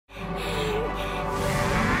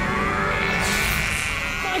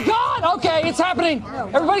It's happening!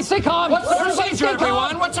 Everybody stay calm! What's the procedure,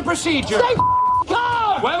 everyone? What's the procedure? Stay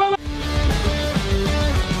calm! Wait.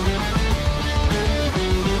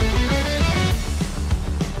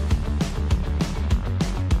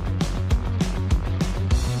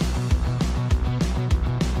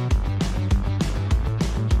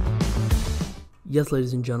 Yes,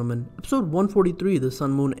 ladies and gentlemen, episode 143 of the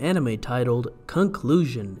Sun Moon anime titled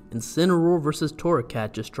Conclusion, Incineroar VS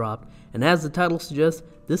Torracat just dropped, and as the title suggests,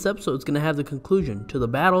 this episode is going to have the conclusion to the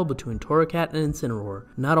battle between Torracat and Incineroar.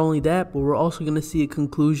 Not only that, but we're also going to see a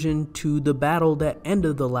conclusion to the battle that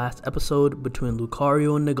ended the last episode between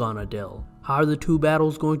Lucario and Naganadel. How are the two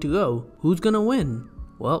battles going to go? Who's going to win?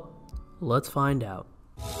 Well, let's find out.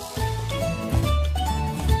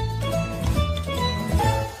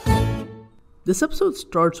 This episode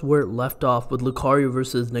starts where it left off with Lucario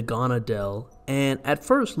vs Naganadel, and at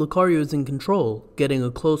first Lucario is in control, getting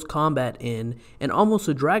a close combat in and almost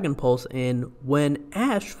a Dragon Pulse in when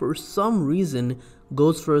Ash for some reason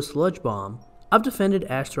goes for a Sludge Bomb. I've defended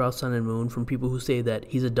Ash throughout Sun and Moon from people who say that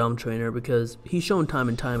he's a dumb trainer because he's shown time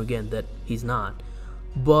and time again that he's not.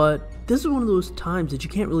 But this is one of those times that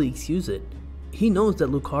you can't really excuse it. He knows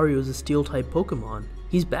that Lucario is a Steel type Pokemon.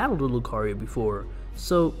 He's battled with Lucario before.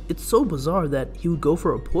 So it's so bizarre that he would go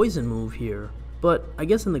for a poison move here. But I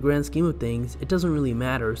guess in the grand scheme of things, it doesn't really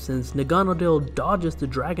matter since Naganadel dodges the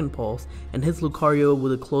Dragon Pulse and hits Lucario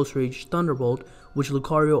with a close range Thunderbolt, which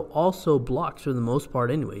Lucario also blocks for the most part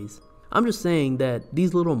anyways. I'm just saying that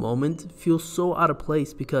these little moments feel so out of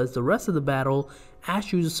place because the rest of the battle,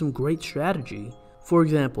 Ash uses some great strategy. For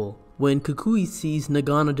example, when Kukui sees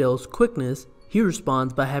Naganadel's quickness, he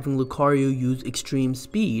responds by having Lucario use Extreme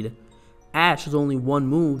Speed. Ash has only one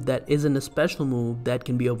move that isn't a special move that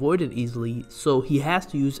can be avoided easily, so he has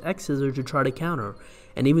to use X-Scissor to try to counter,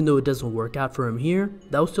 and even though it doesn't work out for him here,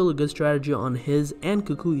 that was still a good strategy on his and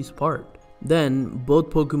Kukui's part. Then, both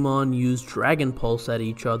Pokemon use Dragon Pulse at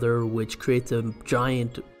each other, which creates a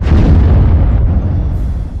giant...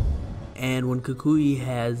 And when Kukui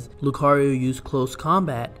has Lucario use Close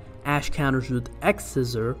Combat, Ash counters with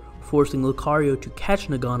X-Scissor, forcing Lucario to catch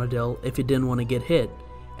Naganadel if it didn't want to get hit.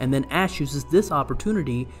 And then Ash uses this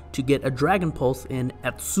opportunity to get a Dragon Pulse in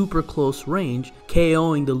at super close range,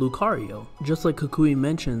 KOing the Lucario. Just like Kukui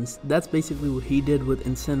mentions, that's basically what he did with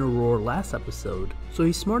Incineroar last episode. So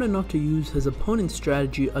he's smart enough to use his opponent's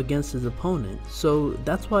strategy against his opponent. So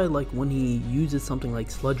that's why like when he uses something like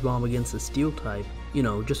Sludge Bomb against a Steel type, you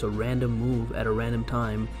know, just a random move at a random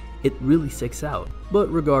time, it really sticks out.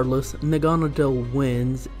 But regardless, Naganadel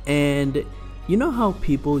wins, and you know how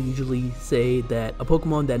people usually say that a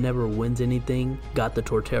Pokemon that never wins anything got the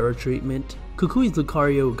Torterra treatment? Kukui's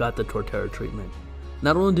Lucario got the Torterra treatment.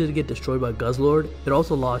 Not only did it get destroyed by Guzzlord, it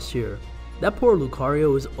also lost here. That poor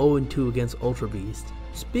Lucario is 0-2 against Ultra Beast.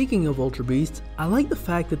 Speaking of Ultra Beast, I like the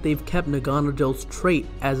fact that they've kept Naganadel's trait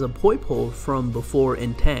as a Poipole from before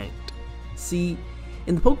intact. See,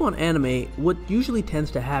 in the Pokemon anime, what usually tends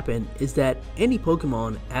to happen is that any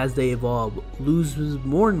Pokemon, as they evolve, loses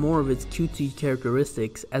more and more of its cutesy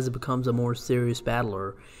characteristics as it becomes a more serious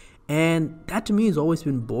battler, and that to me has always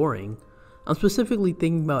been boring. I'm specifically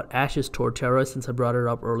thinking about Ash's Torterra since I brought it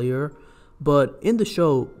up earlier, but in the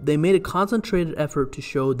show, they made a concentrated effort to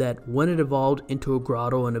show that when it evolved into a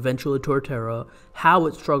Grotto and eventually Torterra, how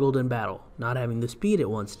it struggled in battle, not having the speed it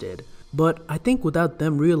once did. But I think without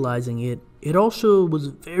them realizing it, it also was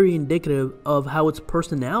very indicative of how its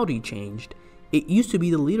personality changed. It used to be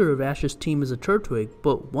the leader of Ash's team as a Turtwig,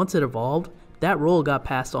 but once it evolved, that role got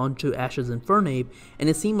passed on to Ash's Infernape, and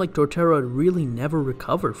it seemed like Torterra really never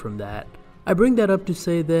recovered from that. I bring that up to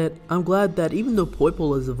say that I'm glad that even though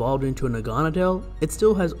Poipole has evolved into a Naganadel, it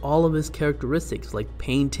still has all of his characteristics like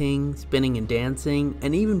painting, spinning and dancing,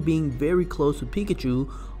 and even being very close with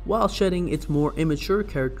Pikachu, while shedding its more immature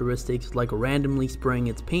characteristics like randomly spraying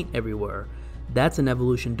its paint everywhere. That's an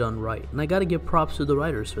evolution done right, and I gotta give props to the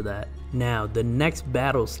writers for that. Now, the next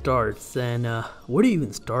battle starts, and where do you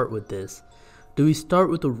even start with this? Do we start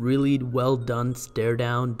with a really well done stare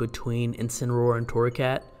down between Incineroar and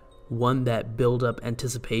Torracat? One that build up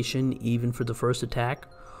anticipation even for the first attack?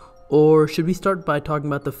 Or should we start by talking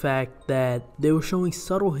about the fact that they were showing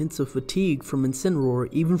subtle hints of fatigue from Incineroar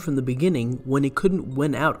even from the beginning when it couldn't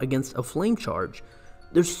win out against a Flame Charge?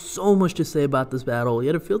 There's so much to say about this battle,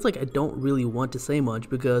 yet it feels like I don't really want to say much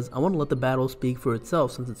because I want to let the battle speak for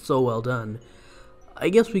itself since it's so well done. I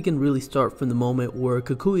guess we can really start from the moment where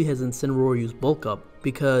Kukui has Incineroar use Bulk Up,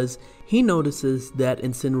 because he notices that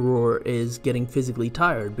Incineroar is getting physically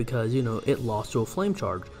tired because, you know, it lost to a Flame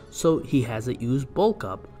Charge, so he has it use Bulk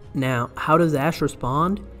Up. Now, how does Ash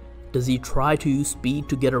respond? Does he try to use speed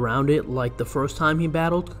to get around it like the first time he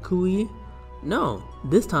battled Kukui? No,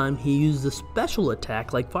 this time he used a special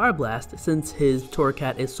attack like Fire Blast since his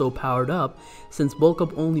Torracat is so powered up, since Bulk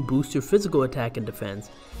Up only boosts your physical attack and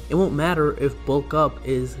defense. It won't matter if Bulk Up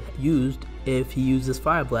is used if he uses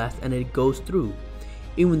Fire Blast and it goes through.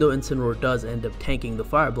 Even though Incineroar does end up tanking the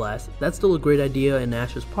Fire Blast, that's still a great idea in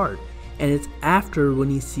Ash's part. And it's after when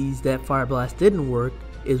he sees that Fire Blast didn't work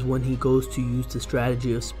is when he goes to use the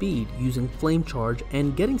strategy of speed, using Flame Charge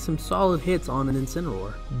and getting some solid hits on an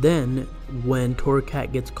Incineroar. Then, when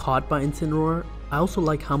Torracat gets caught by Incineroar, I also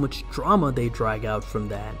like how much drama they drag out from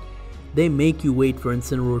that. They make you wait for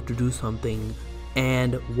Incineroar to do something,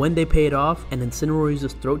 and when they pay it off and Incineroar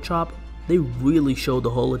uses Throat Chop, they really show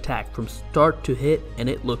the whole attack from start to hit and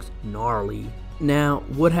it looks gnarly. Now,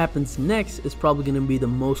 what happens next is probably going to be the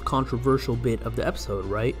most controversial bit of the episode,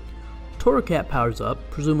 right? Torracat powers up,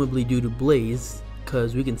 presumably due to Blaze,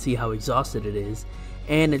 because we can see how exhausted it is,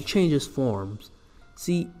 and it changes forms.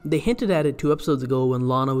 See, they hinted at it 2 episodes ago when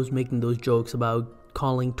Lana was making those jokes about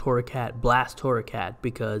calling Torracat Blast Torracat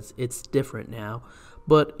because it's different now.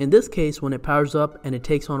 But in this case, when it powers up and it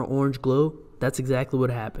takes on an orange glow, that's exactly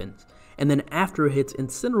what happens. And then after it hits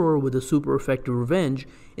Incineroar with a super effective revenge,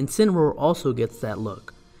 Incineroar also gets that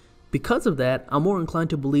look. Because of that, I'm more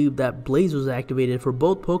inclined to believe that Blaze was activated for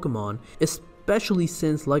both Pokemon, especially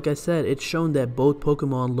since, like I said, it's shown that both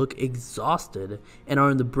Pokemon look exhausted and are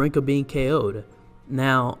on the brink of being KO'd.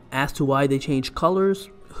 Now, as to why they changed colors,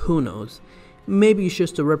 who knows. Maybe it's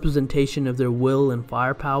just a representation of their will and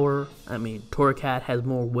firepower. I mean, Torracat has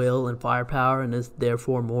more will and firepower and is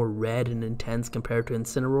therefore more red and intense compared to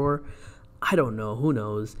Incineroar. I don't know, who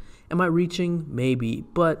knows. Am I reaching? Maybe,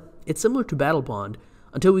 but it's similar to Battle Bond.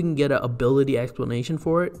 Until we can get an ability explanation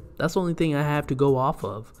for it, that's the only thing I have to go off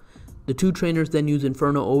of. The 2 trainers then use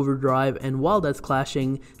Inferno Overdrive, and while that's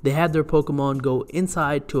clashing, they have their Pokemon go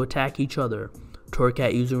inside to attack each other.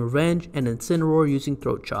 Torracat using Revenge and Incineroar using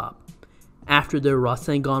Throat Chop. After their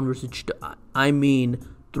Rasengan versus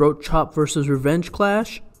Throat Chop versus Revenge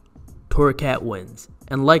clash, Torracat wins.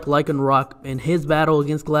 And like Lycanroc in his battle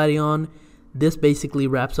against Gladion, this basically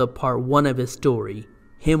wraps up part 1 of his story,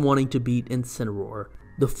 him wanting to beat Incineroar.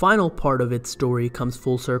 The final part of its story comes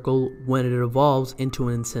full circle when it evolves into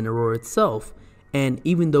an Incineroar itself, and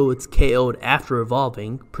even though it's KO'd after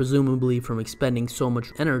evolving, presumably from expending so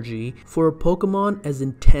much energy, for a Pokemon as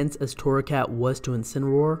intense as Torracat was to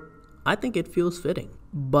Incineroar, I think it feels fitting.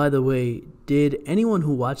 By the way, did anyone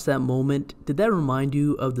who watched that moment, did that remind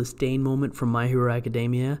you of the Stain moment from My Hero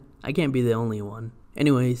Academia? I can't be the only one.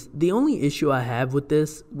 Anyways, the only issue I have with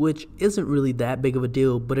this, which isn't really that big of a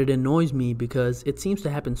deal, but it annoys me because it seems to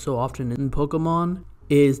happen so often in Pokemon,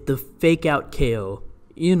 is the fake out KO.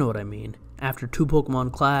 You know what I mean. After 2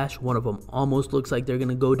 Pokemon clash, one of them almost looks like they're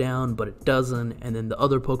gonna go down, but it doesn't, and then the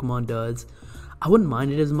other Pokemon does. I wouldn't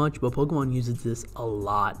mind it as much, but Pokemon uses this a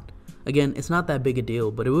lot. Again, it's not that big a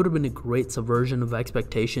deal, but it would have been a great subversion of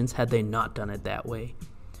expectations had they not done it that way.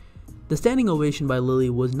 The standing ovation by Lily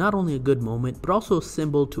was not only a good moment, but also a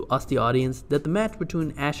symbol to us the audience that the match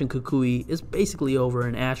between Ash and Kukui is basically over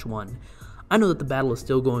and Ash won. I know that the battle is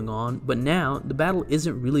still going on, but now the battle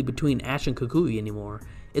isn't really between Ash and Kukui anymore.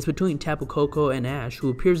 It's between Tapu Koko and Ash, who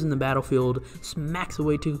appears in the battlefield, smacks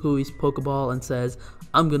away Kukui's Pokeball and says,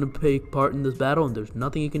 "I'm gonna take part in this battle and there's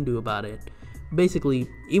nothing you can do about it." Basically,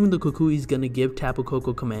 even though Kukui is gonna give Tapu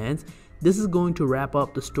Koko commands, this is going to wrap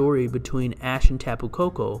up the story between Ash and Tapu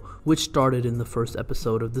Koko, which started in the first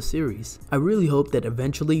episode of the series. I really hope that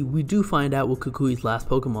eventually we do find out what Kukui's last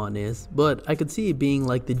Pokemon is, but I could see it being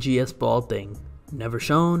like the GS Ball thing. Never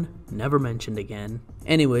shown, never mentioned again.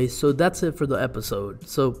 Anyways, so that's it for the episode.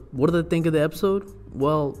 So what did I think of the episode?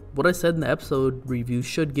 Well, what I said in the episode review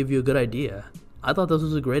should give you a good idea. I thought this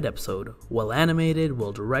was a great episode. Well animated,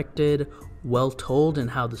 well directed, well told in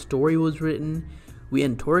how the story was written. We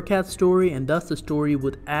end Torracat's story, and thus the story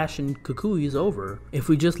with Ash and Kukui is over. If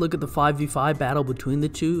we just look at the 5v5 battle between the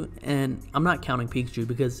 2, and I'm not counting Pikachu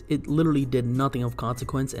because it literally did nothing of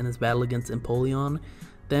consequence in his battle against Empoleon,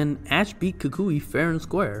 then Ash beat Kukui fair and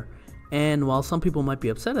square. And while some people might be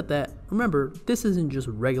upset at that, remember, this isn't just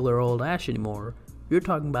regular old Ash anymore. You're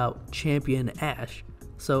talking about Champion Ash.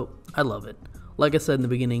 So, I love it. Like I said in the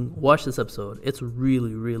beginning, watch this episode. It's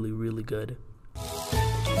really, really, really good.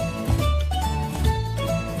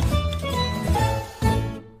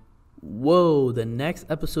 Whoa, the next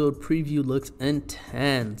episode preview looks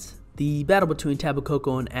intense. The battle between Tapu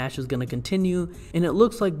Koko and Ash is going to continue, and it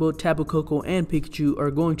looks like both Tapu Koko and Pikachu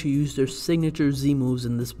are going to use their signature Z moves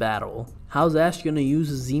in this battle. How's Ash going to use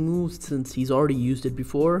his Z moves since he's already used it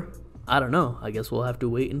before? I don't know, I guess we'll have to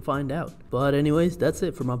wait and find out. But anyways, that's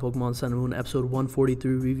it for my Pokemon Sun and Moon episode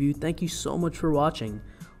 143 review. Thank you so much for watching.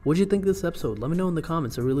 What'd you think of this episode? Let me know in the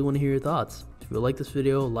comments. I really want to hear your thoughts. If you like this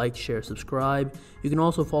video, like, share, subscribe. You can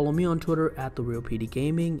also follow me on Twitter at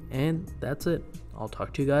TheRealPDGaming. And that's it. I'll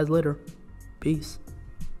talk to you guys later. Peace.